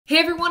Hey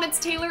everyone, it's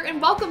Taylor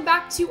and welcome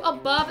back to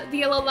Above the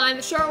Yellow Line,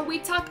 the show where we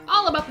talk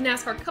all about the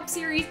NASCAR Cup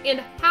Series, and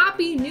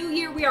Happy New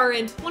Year. We are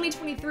in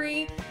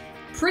 2023.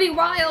 Pretty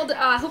wild.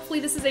 Hopefully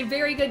this is a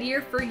very good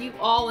year for you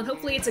all, and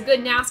hopefully it's a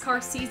good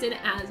NASCAR season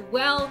as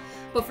well.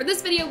 But for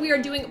this video, we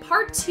are doing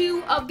part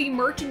 2 of the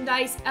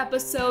merchandise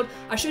episode.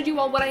 I showed you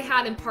all what I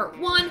had in part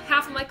 1,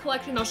 half of my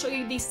collection. I'll show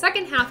you the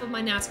second half of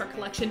my NASCAR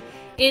collection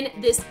in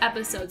this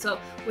episode.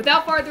 So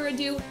without further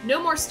ado, no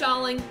more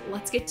stalling,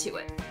 let's get to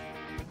it.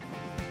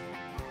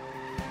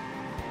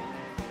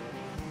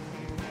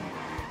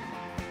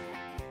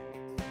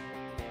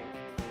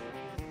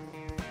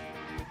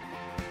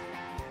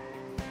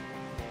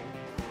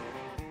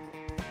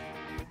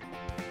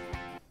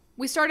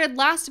 We started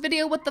last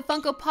video with the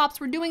Funko Pops.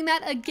 We're doing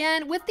that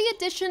again with the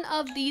addition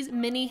of these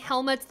mini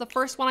helmets. The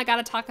first one I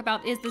gotta talk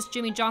about is this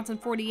Jimmie Johnson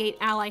 48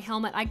 Ally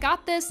helmet. I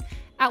got this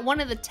at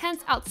one of the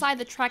tents outside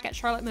the track at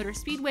Charlotte Motor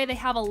Speedway. They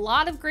have a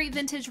lot of great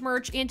vintage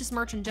merch and just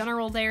merch in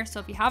general there, so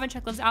if you haven't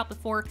checked those out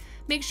before,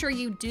 make sure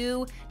you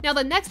do. Now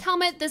the next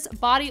helmet, this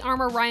Body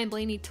Armor Ryan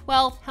Blaney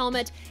 12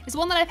 helmet, is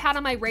one that I've had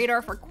on my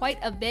radar for quite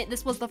a bit.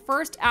 This was the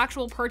first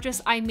actual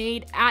purchase I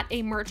made at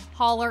a merch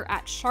hauler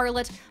at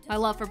Charlotte. My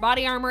love for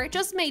body armor, it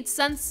just made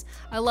sense.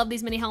 I love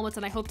these mini helmets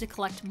and I hope to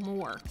collect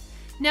more.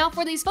 Now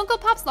for these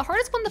Funko Pops, the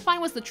hardest one to find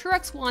was the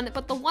Truex one,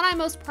 but the one I'm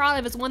most proud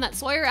of is one that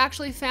Sawyer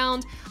actually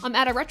found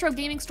at a retro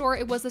gaming store.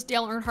 It was this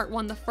Dale Earnhardt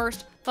one, the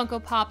first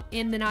Funko Pop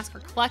in the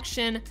NASCAR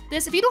collection.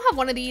 This, if you don't have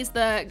one of these,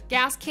 the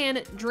gas can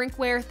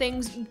drinkware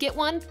things, get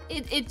one.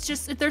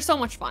 They're so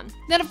much fun.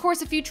 Then of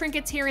course a few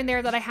trinkets here and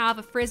there that I have,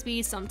 a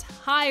Frisbee, some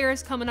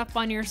tires coming up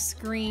on your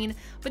screen.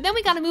 But then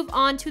we gotta move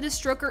on to the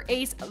Stroker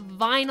Ace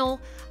vinyl.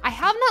 I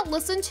have not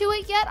listened to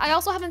it yet. I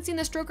also haven't seen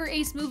the Stroker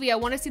Ace movie. I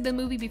wanna see the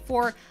movie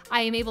before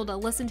I am able to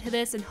listen to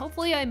this, and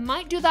hopefully I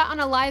might do that on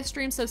a live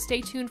stream, so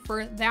stay tuned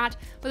for that.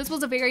 But this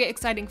was a very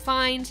exciting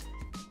find.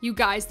 You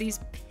guys, these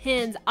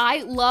pins,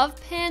 I love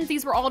pins.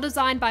 These were all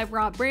designed by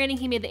Rob Branding.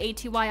 He made the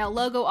ATYL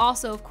logo.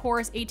 Also, of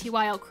course,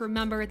 ATYL crew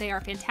member. They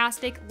are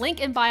fantastic.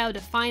 Link in bio to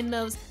find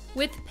those.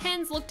 With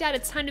pins looked at,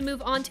 it's time to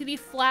move on to the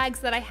flags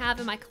that I have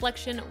in my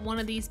collection. One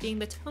of these being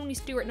the Tony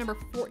Stewart number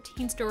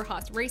 14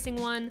 Stewart-Haas Racing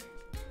one.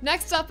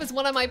 Next up is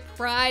one of my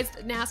prized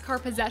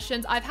NASCAR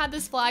possessions. I've had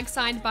this flag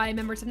signed by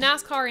members of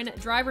NASCAR and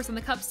drivers in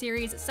the Cup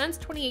Series since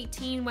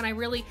 2018 when I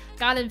really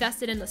got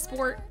invested in the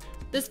sport.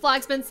 This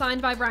flag's been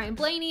signed by Ryan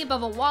Blaney,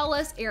 Bubba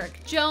Wallace,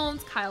 Eric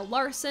Jones, Kyle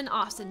Larson,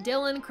 Austin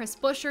Dillon, Chris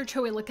Buescher,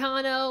 Joey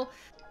Logano.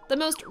 The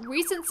most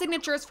recent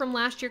signatures from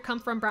last year come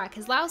from Brad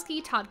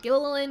Keselowski, Todd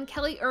Gilliland,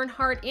 Kelly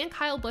Earnhardt, and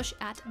Kyle Busch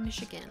at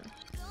Michigan.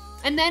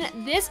 And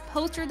then this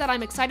poster that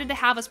I'm excited to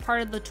have as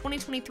part of the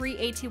 2023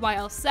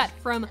 ATYL set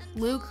from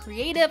Lou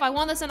Creative. I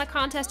won this in a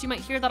contest. You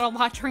might hear that a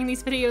lot during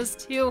these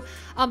videos too,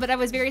 but I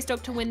was very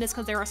stoked to win this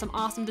because there are some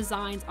awesome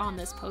designs on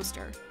this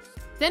poster.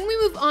 Then we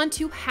move on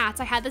to hats.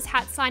 I had this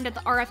hat signed at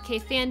the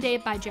RFK Fan Day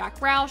by Jack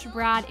Roush,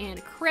 Brad,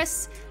 and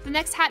Chris. The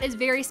next hat is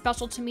very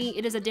special to me.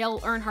 It is a Dale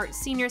Earnhardt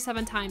Sr.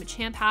 7-time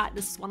champ hat.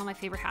 This is one of my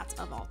favorite hats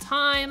of all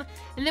time.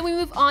 And then we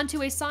move on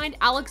to a signed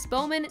Alex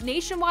Bowman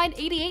Nationwide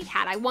 88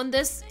 hat. I won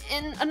this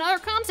in another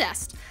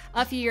contest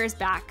a few years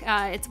back.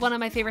 It's one of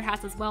my favorite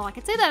hats as well. I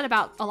could say that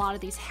about a lot of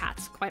these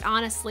hats, quite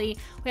honestly.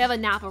 We have a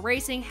Napa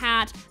Racing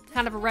hat,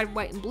 kind of a red,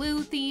 white, and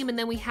blue theme, and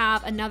then we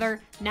have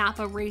another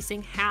Napa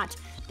Racing hat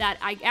that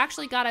I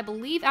actually got, I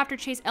believe, after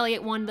Chase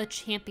Elliott won the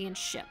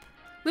championship.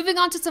 Moving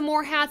on to some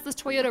more hats, this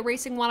Toyota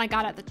Racing one I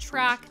got at the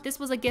track. This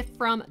was a gift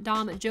from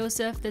Dom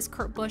Joseph, this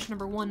Kurt Busch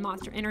number 1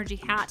 Monster Energy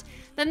hat.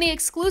 Then the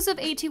exclusive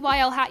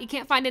ATYL hat, you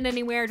can't find it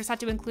anywhere, just have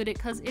to include it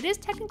because it is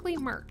technically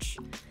merch.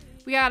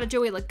 We got a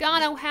Joey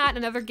Logano hat,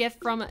 another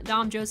gift from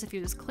Dom Joseph. He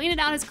was cleaning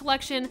out his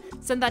collection,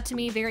 sent that to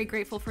me, very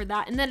grateful for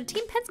that. And then a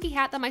Team Penske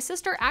hat that my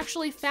sister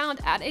actually found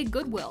at a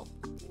Goodwill.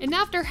 And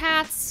after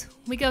hats,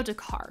 we go to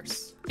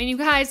cars. And you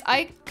guys,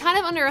 I kind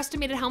of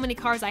underestimated how many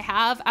cars I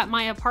have at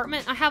my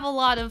apartment. I have a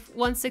lot of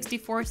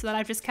 164s that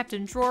I've just kept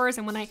in drawers,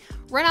 and when I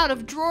run out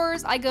of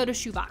drawers, I go to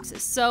shoe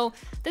boxes. So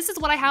this is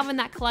what I have in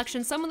that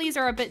collection. Some of these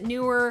are a bit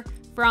newer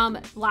from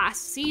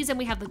last season.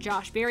 We have the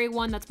Josh Berry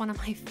one, that's one of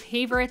my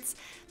favorites.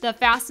 The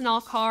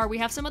Fastenal car. We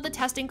have some of the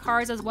testing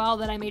cars as well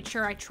that I made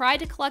sure I tried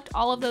to collect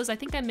all of those. I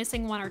think I'm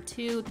missing 1 or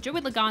 2. The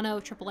Joey Logano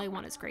AAA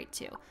one is great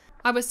too.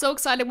 I was so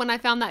excited when I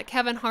found that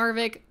Kevin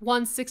Harvick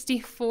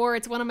 164.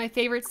 It's one of my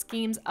favorite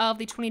schemes of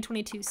the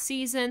 2022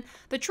 season.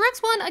 The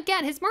Truex one,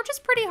 again, his merch is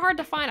pretty hard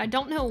to find. I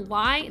don't know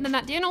why. And then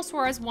that Daniel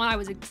Suarez one, I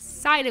was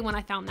excited when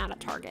I found that at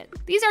Target.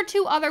 These are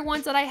 2 other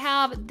ones that I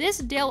have. This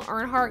Dale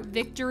Earnhardt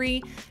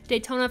Victory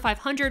Daytona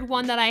 500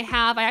 one that I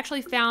have, I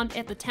actually found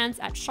at the tents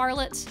at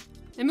Charlotte.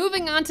 And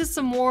moving on to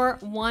some more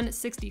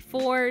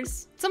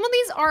 164s. Some of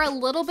these are a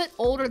little bit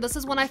older. This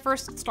is when I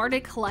first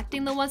started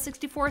collecting the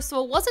 164s,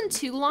 so it wasn't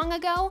too long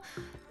ago.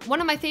 One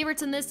of my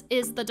favorites in this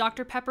is the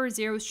Dr. Pepper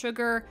Zero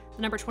Sugar,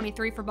 the number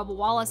 23 for Bubba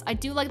Wallace. I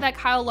do like that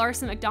Kyle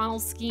Larson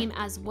McDonald's scheme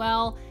as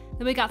well.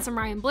 Then we got some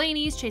Ryan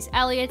Blaney's, Chase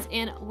Elliott's,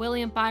 and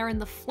William Byron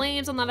the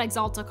Flames on that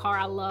Exalta car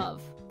I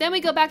love. Then we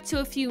go back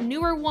to a few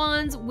newer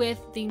ones with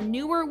the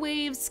newer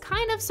waves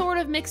kind of sort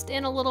of mixed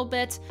in a little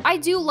bit. I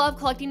do love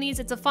collecting these.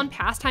 It's a fun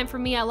pastime for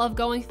me. I love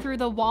going through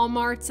the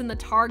Walmarts and the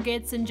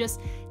Targets and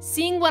just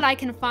seeing what I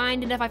can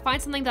find. And if I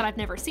find something that I've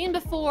never seen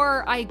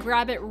before, I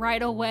grab it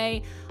right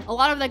away. A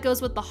lot of that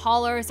goes with the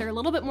haulers. They're a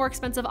little bit more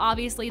expensive,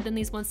 obviously, than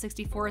these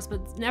 164s,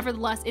 but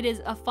nevertheless, it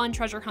is a fun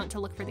treasure hunt to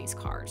look for these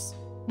cars.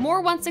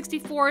 More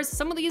 164s.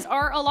 Some of these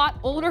are a lot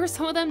older,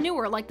 some of them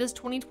newer, like this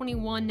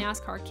 2021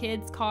 NASCAR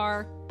Kids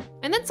car.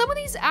 And then some of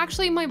these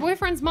actually my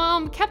boyfriend's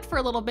mom kept for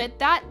a little bit.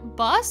 That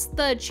bus,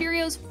 the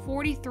Cheerios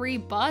 43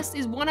 bus,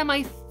 is one of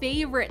my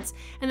favorites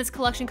in this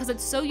collection because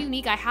it's so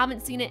unique. I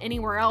haven't seen it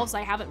anywhere else.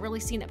 I haven't really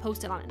seen it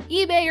posted on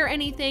eBay or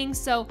anything.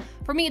 So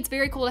for me, it's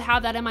very cool to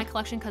have that in my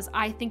collection because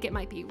I think it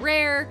might be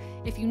rare.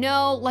 If you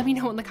know, let me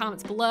know in the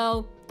comments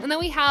below. And then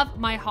we have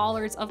my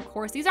haulers, of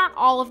course. These aren't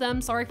all of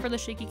them, sorry for the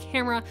shaky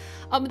camera.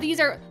 These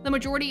are the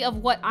majority of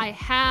what I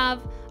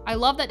have. I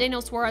love that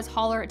Daniel Suarez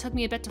hauler. It took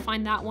me a bit to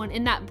find that one.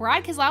 And that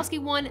Brad Keselowski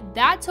one,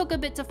 that took a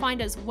bit to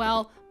find as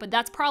well, but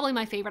that's probably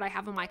my favorite I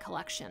have in my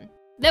collection.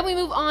 Then we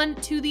move on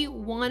to the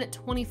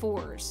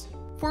 124s.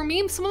 For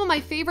me, some of my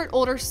favorite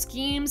older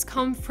schemes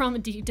come from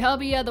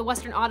DW. The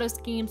Western Auto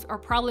schemes are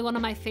probably one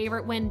of my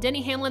favorite. When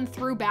Denny Hamlin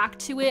threw back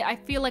to it, I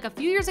feel like a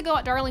few years ago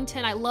at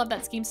Darlington, I loved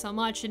that scheme so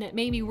much and it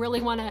made me really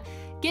want to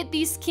get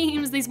these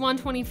schemes, these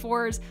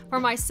 124s for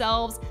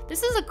myself.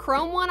 This is a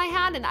chrome one I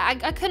had and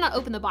I could not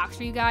open the box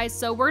for you guys,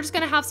 so we're just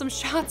gonna have some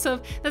shots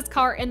of this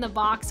car in the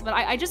box, but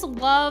I just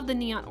love the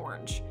neon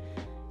orange.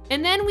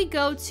 And then we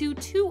go to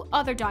two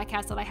other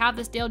diecasts that I have,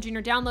 this Dale Jr.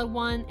 download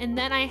one, and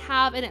then I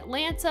have an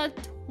Atlanta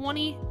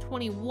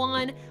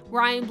 2021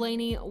 Ryan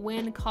Blaney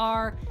win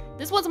car.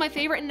 This one's my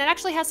favorite, and it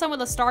actually has some of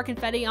the star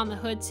confetti on the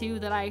hood too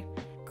that I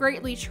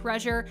greatly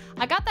treasure.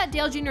 I got that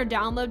Dale Jr.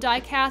 download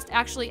diecast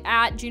actually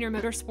at Junior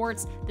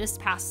Motorsports this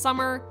past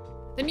summer.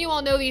 Then you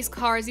all know these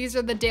cars. These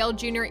are the Dale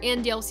Jr.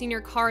 and Dale Sr.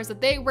 cars that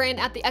they ran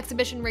at the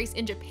exhibition race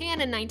in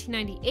Japan in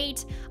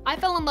 1998. I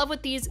fell in love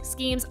with these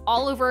schemes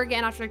all over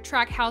again after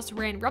Trackhouse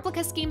ran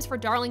replica schemes for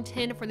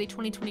Darlington for the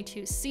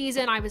 2022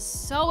 season. I was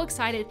so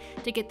excited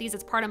to get these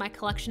as part of my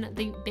collection,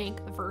 the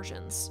bank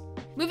versions.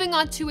 Moving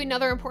on to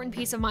another important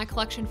piece of my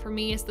collection for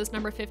me is this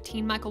number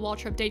 15 Michael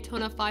Waltrip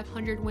Daytona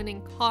 500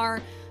 winning car.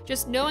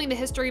 Just knowing the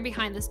history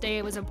behind this day,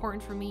 it was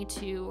important for me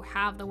to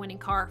have the winning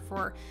car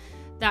for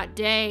that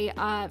day.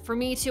 For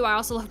me too, I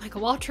also love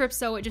Michael Waltrip,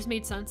 so it just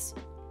made sense.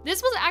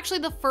 This was actually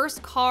the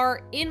first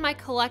car in my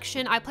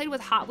collection. I played with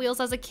Hot Wheels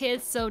as a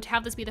kid, so to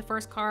have this be the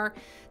first car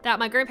that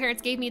my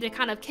grandparents gave me to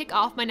kind of kick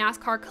off my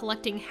NASCAR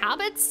collecting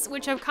habits,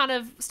 which have kind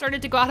of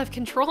started to go out of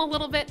control a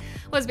little bit,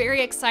 was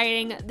very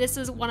exciting. This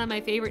is one of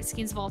my favorite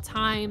schemes of all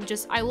time.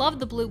 Just, I love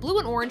the blue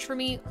and orange for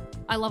me.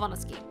 I love on a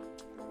scheme.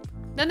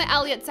 Then the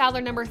Elliott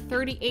Sadler number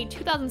 38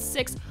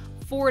 2006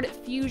 Ford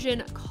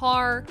Fusion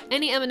car.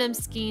 Any M&M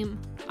scheme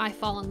I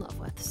fall in love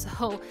with,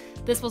 so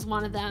this was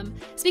one of them.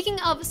 Speaking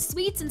of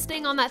sweets and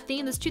staying on that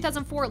theme, this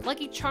 2004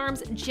 Lucky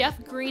Charms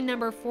Jeff Green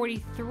number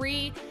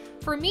 43.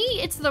 For me,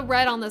 it's the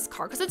red on this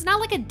car because it's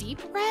not like a deep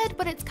red,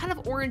 but it's kind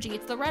of orangey.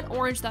 It's the red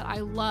orange that I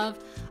love.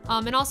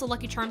 And also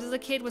Lucky Charms as a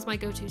kid was my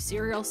go-to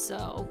cereal,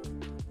 so.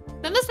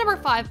 Then this number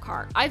 5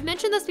 car. I've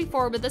mentioned this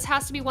before, but this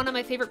has to be one of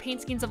my favorite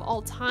paint schemes of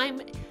all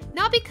time.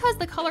 Not because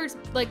the colors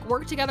like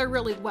work together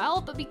really well,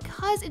 but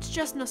because it's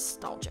just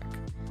nostalgic.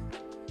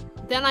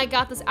 Then I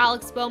got this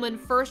Alex Bowman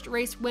first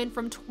race win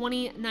from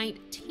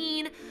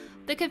 2019.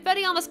 The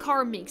confetti on this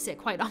car makes it,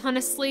 quite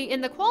honestly,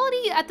 and the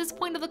quality at this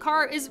point of the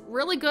car is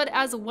really good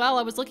as well.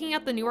 I was looking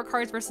at the newer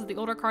cars versus the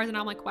older cars and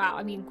I'm like, wow,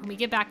 I mean, can we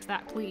get back to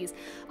that, please?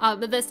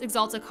 But this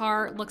Exalta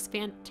car looks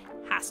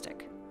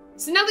fantastic.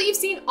 So now that you've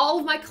seen all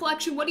of my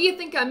collection, what do you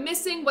think I'm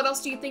missing? What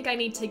else do you think I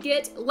need to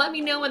get? Let me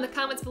know in the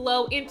comments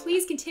below, and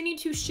please continue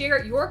to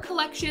share your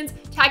collections,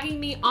 tagging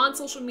me on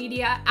social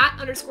media at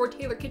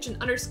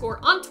 _TaylorKitchen_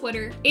 on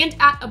Twitter and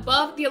at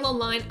above the yellow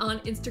line on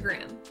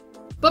Instagram.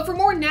 But for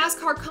more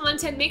NASCAR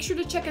content, make sure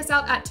to check us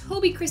out at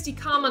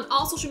TobyChristieCom on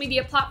all social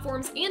media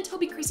platforms and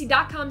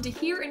TobyChristie.com to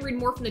hear and read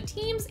more from the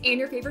teams and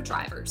your favorite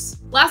drivers.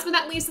 Last but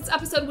not least, this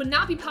episode would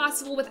not be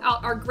possible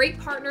without our great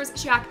partners,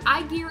 Shaq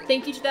iGear.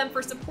 Thank you to them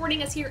for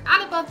supporting us here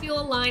at Above the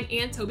Yellow Line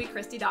and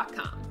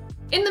TobyChristie.com.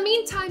 In the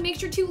meantime, make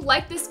sure to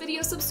like this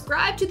video,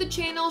 subscribe to the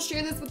channel,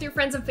 share this with your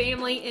friends and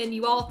family, and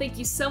you all, thank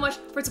you so much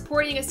for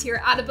supporting us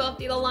here at Above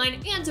the Yellow Line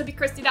and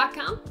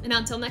TobyChristie.com. And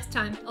until next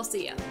time, I'll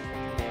see ya.